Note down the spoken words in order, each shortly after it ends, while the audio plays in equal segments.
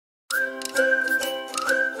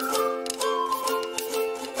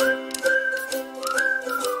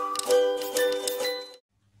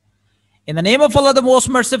In the name of Allah, the most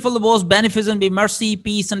merciful, the most beneficent, be mercy,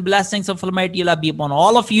 peace, and blessings of Almighty Allah be upon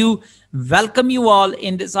all of you. Welcome you all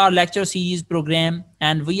in this our lecture series program,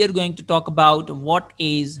 and we are going to talk about what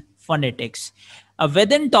is phonetics.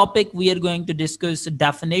 Within topic, we are going to discuss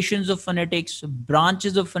definitions of phonetics,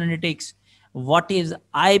 branches of phonetics, what is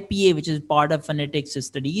IPA, which is part of phonetics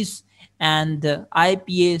studies, and the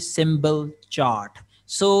IPA symbol chart.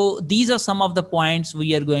 So these are some of the points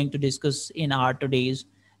we are going to discuss in our today's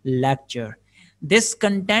lecture. This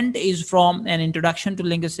content is from an introduction to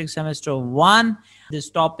linguistics semester 1. This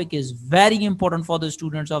topic is very important for the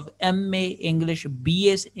students of MA English,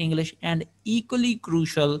 BS English, and equally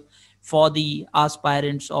crucial for the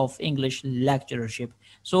aspirants of English lecturership.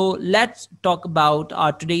 So let's talk about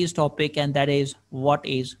our today's topic, and that is what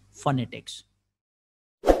is phonetics.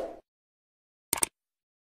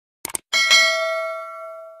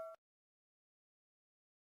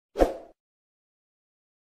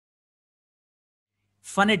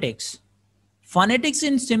 Phonetics. Phonetics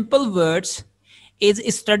in simple words is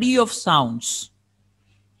a study of sounds.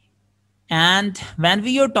 And when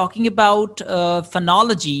we are talking about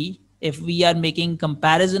phonology, if we are making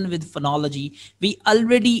comparison with phonology, we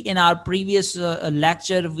already in our previous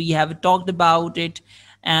lecture, we have talked about it.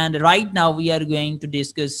 And right now we are going to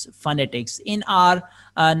discuss phonetics. In our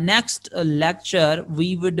next lecture,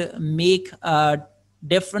 we would make a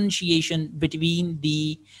differentiation between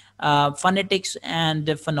the phonetics and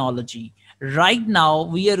phonology. Right now,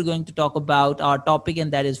 we are going to talk about our topic,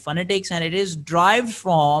 and that is phonetics, and it is derived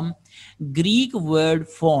from Greek word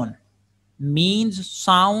phon, means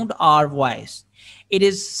sound or voice. It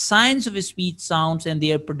is science of speech sounds and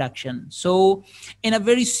their production. So, in a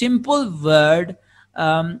very simple word,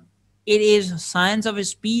 it is science of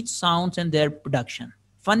speech sounds and their production.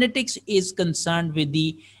 Phonetics is concerned with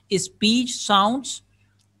the speech sounds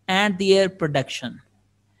and their production.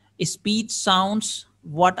 Speech sounds,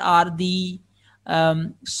 what are the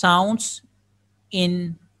sounds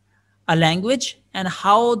in a language and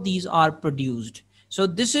how these are produced. So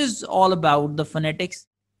this is all about the phonetics.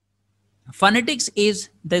 Phonetics is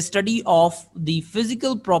the study of the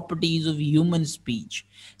physical properties of human speech,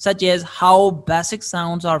 such as how basic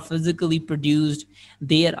sounds are physically produced,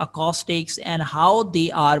 their acoustics, and how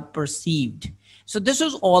they are perceived. So this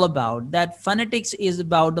is all about that. Phonetics is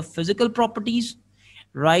about the physical properties,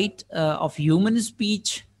 right, of human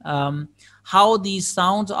speech, how these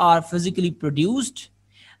sounds are physically produced,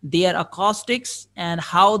 their acoustics, and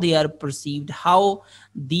how they are perceived, how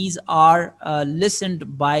these are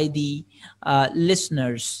listened by the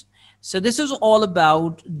listeners. So this is all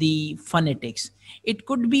about the phonetics. It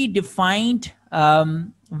could be defined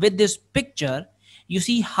with this picture. You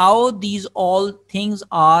see how these all things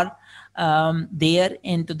are there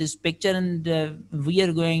into this picture, and we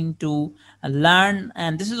are going to learn,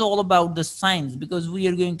 and this is all about the science, because we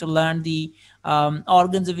are going to learn the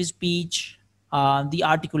organs of speech, the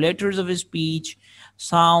articulators of speech,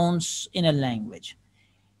 sounds in a language.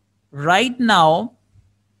 Right now,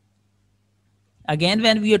 again,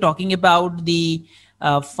 when we are talking about the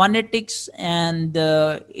phonetics and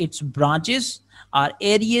its branches, are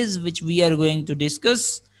areas which we are going to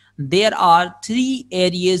discuss. There are three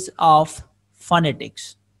areas of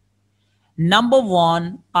phonetics. Number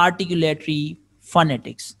one, articulatory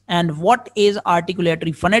phonetics. And what is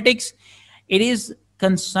articulatory phonetics? It is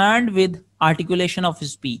concerned with articulation of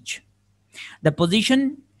speech, the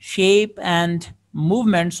position, shape, and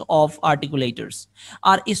movements of articulators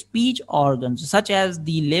are speech organs such as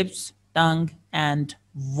the lips, tongue, and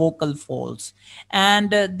vocal folds.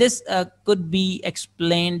 And this could be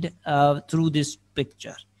explained through this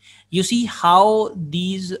picture. You see how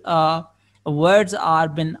these words are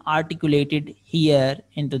been articulated here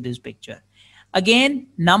into this picture. Again,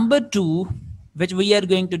 number two, which we are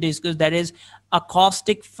going to discuss, that is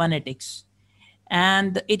acoustic phonetics,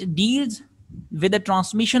 and it deals with the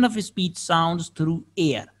transmission of speech sounds through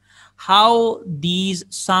air, how these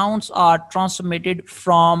sounds are transmitted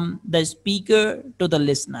from the speaker to the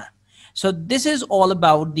listener. So this is all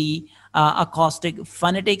about the acoustic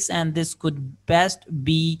phonetics, and this could best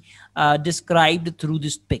be described through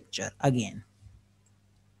this picture again.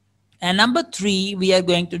 And number three, we are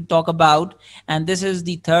going to talk about, and this is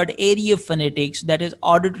the third area of phonetics, that is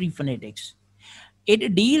auditory phonetics.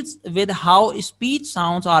 It deals with how speech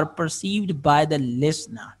sounds are perceived by the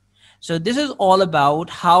listener. So this is all about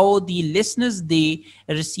how the listeners, they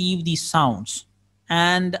receive the sounds.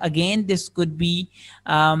 And again, this could be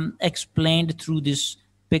explained through this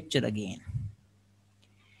picture again.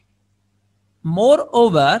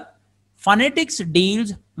 Moreover, phonetics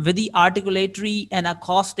deals with the articulatory and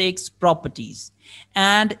acoustics properties,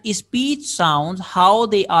 and speech sounds, how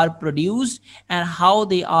they are produced and how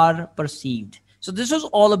they are perceived. So this was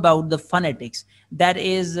all about the phonetics that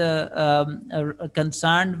is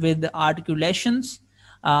concerned with the articulations,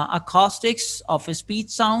 acoustics of speech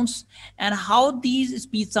sounds, and how these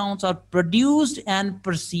speech sounds are produced and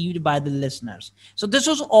perceived by the listeners. So this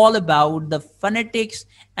was all about the phonetics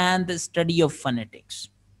and the study of phonetics.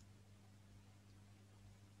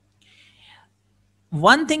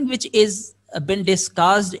 One thing which is been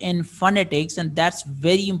discussed in phonetics, and that's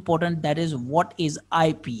very important, that is what is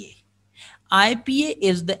IPA. IPA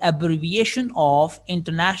is the abbreviation of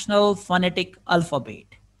International Phonetic Alphabet,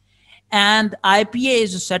 and IPA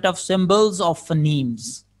is a set of symbols of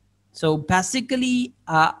phonemes. So basically,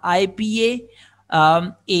 IPA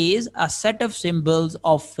is a set of symbols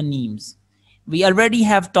of phonemes. We already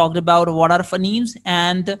have talked about what are phonemes,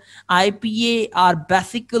 and IPA are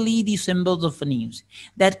basically the symbols of phonemes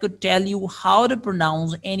that could tell you how to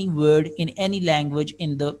pronounce any word in any language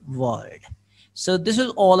in the world. So this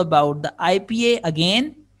is all about the IPA.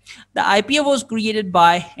 Again, the IPA was created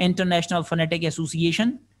by International Phonetic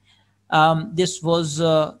Association. This was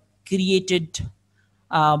created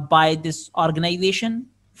by this organization,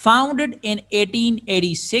 founded in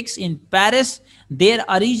 1886 in Paris. Their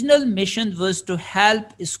original mission was to help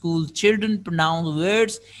school children pronounce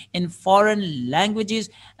words in foreign languages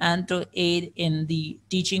and to aid in the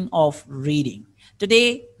teaching of reading.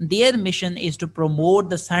 Today, their mission is to promote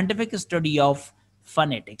the scientific study of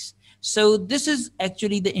phonetics. So this is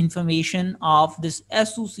actually the information of this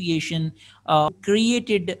association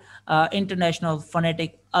created International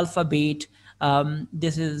Phonetic Alphabet.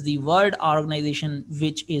 This is the world organization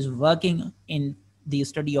which is working in the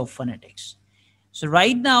study of phonetics. So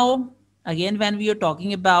right now, again, when we are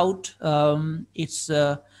talking about its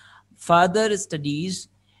further studies,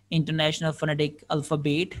 International Phonetic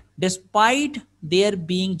Alphabet, despite there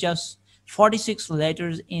being just 46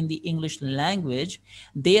 letters in the English language,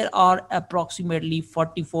 there are approximately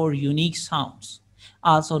 44 unique sounds,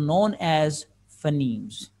 also known as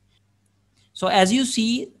phonemes. So as you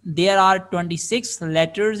see, there are 26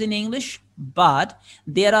 letters in English, but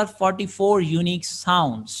there are 44 unique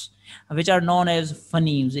sounds, which are known as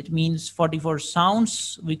phonemes. It means 44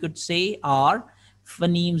 sounds, we could say, are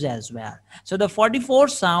phonemes as well. So the 44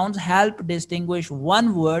 sounds help distinguish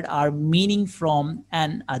one word or meaning from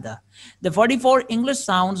another. The 44 English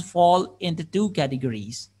sounds fall into two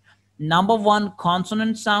categories. Number one,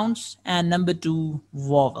 consonant sounds, and number two,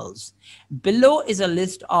 vowels. Below is a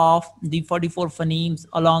list of the 44 phonemes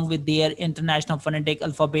along with their International Phonetic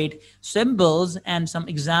Alphabet symbols and some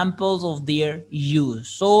examples of their use.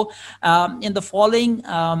 So in the following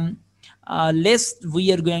list,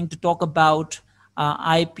 we are going to talk about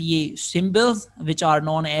IPA symbols, which are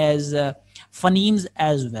known as phonemes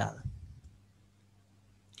as well.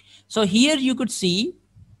 So here you could see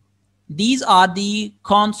these are the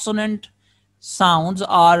consonant sounds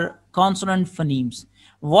or consonant phonemes.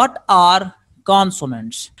 What are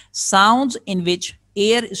consonants? Sounds in which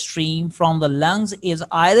air stream from the lungs is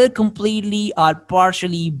either completely or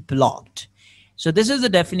partially blocked. So this is the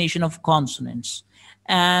definition of consonants.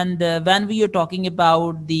 And when we are talking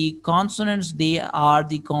about the consonants, they are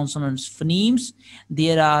the consonants phonemes.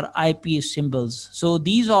 There are IPA symbols. So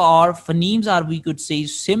these are phonemes, or we could say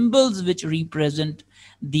symbols which represent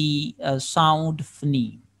the sound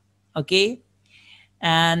phoneme. Okay.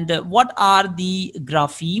 And what are the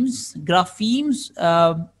graphemes? Graphemes,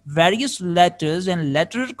 various letters and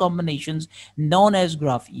letter combinations known as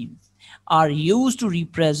graphemes, are used to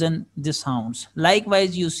represent the sounds.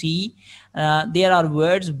 Likewise, you see there are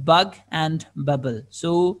words bug and bubble.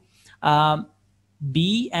 So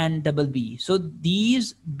B and double B. So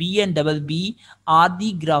these B and double B are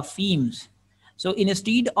the graphemes. So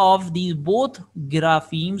instead of these both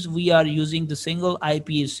graphemes, we are using the single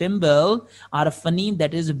IPA symbol or a phoneme,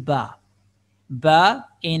 that is ba. Ba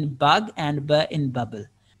in bug and ba in bubble.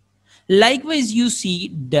 Likewise, you see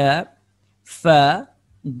da, fa,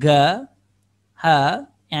 ga, ha,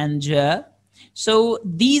 and ja. So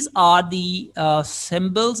these are the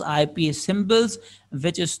symbols, IPA symbols,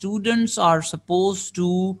 which students are supposed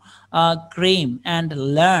to claim and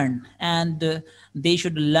learn, and they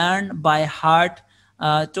should learn by heart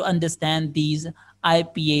to understand these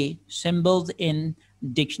IPA symbols in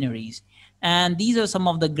dictionaries. And these are some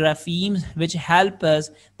of the graphemes which help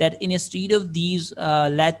us that instead of these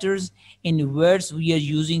letters in words, we are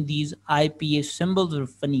using these IPA symbols or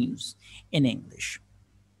phonemes in English.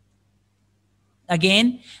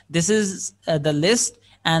 Again, this is the list,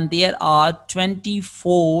 and there are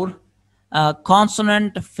 24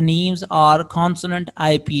 Consonant phonemes are consonant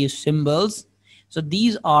IPA symbols. So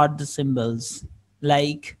these are the symbols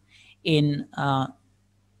like in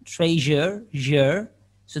treasure, year.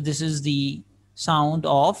 So this is the sound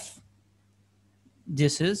of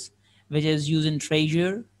this is which is used in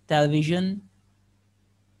treasure, television,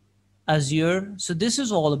 azure. So this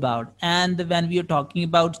is all about. And when we are talking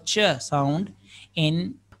about ch sound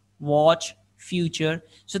in watch, future.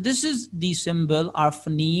 So this is the symbol or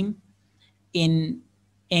phoneme in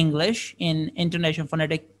English in International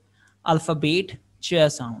Phonetic Alphabet ch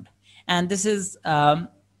sound. And this is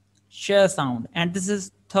ch sound. And this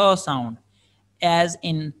is th sound as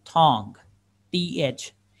in thong,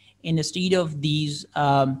 th. Instead of these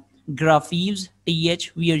graphemes,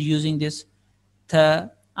 th, we are using this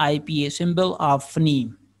the IPA symbol of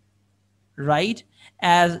phoneme, right?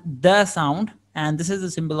 As the sound, and this is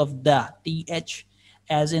the symbol of the, th,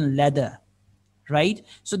 as in leather, right?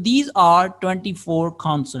 So these are 24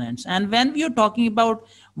 consonants. And when we are talking about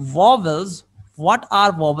vowels, what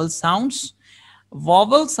are vowel sounds?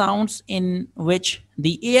 Vowel sounds in which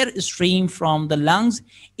the air stream from the lungs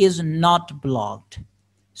is not blocked.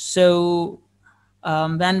 So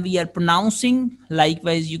when we are pronouncing,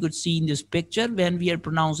 likewise you could see in this picture, when we are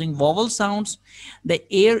pronouncing vowel sounds, the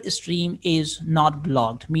air stream is not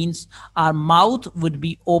blocked, means our mouth would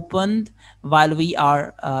be opened while we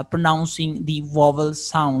are pronouncing the vowel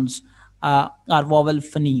sounds, or vowel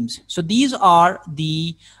phonemes. So these are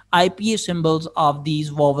the IPA symbols of these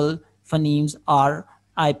vowel phonemes are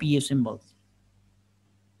IPA symbols,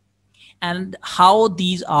 and how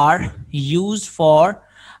these are used for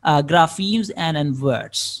graphemes and in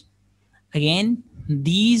words. Again,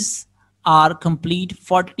 these are complete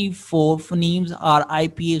 44 phonemes or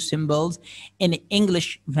IPA symbols in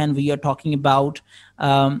English when we are talking about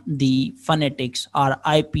the phonetics or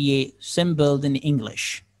IPA symbols in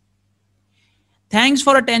English. Thanks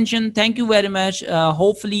for attention. Thank you very much.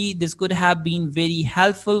 Hopefully this could have been very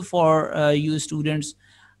helpful for you students.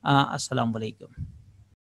 Assalamu alaikum.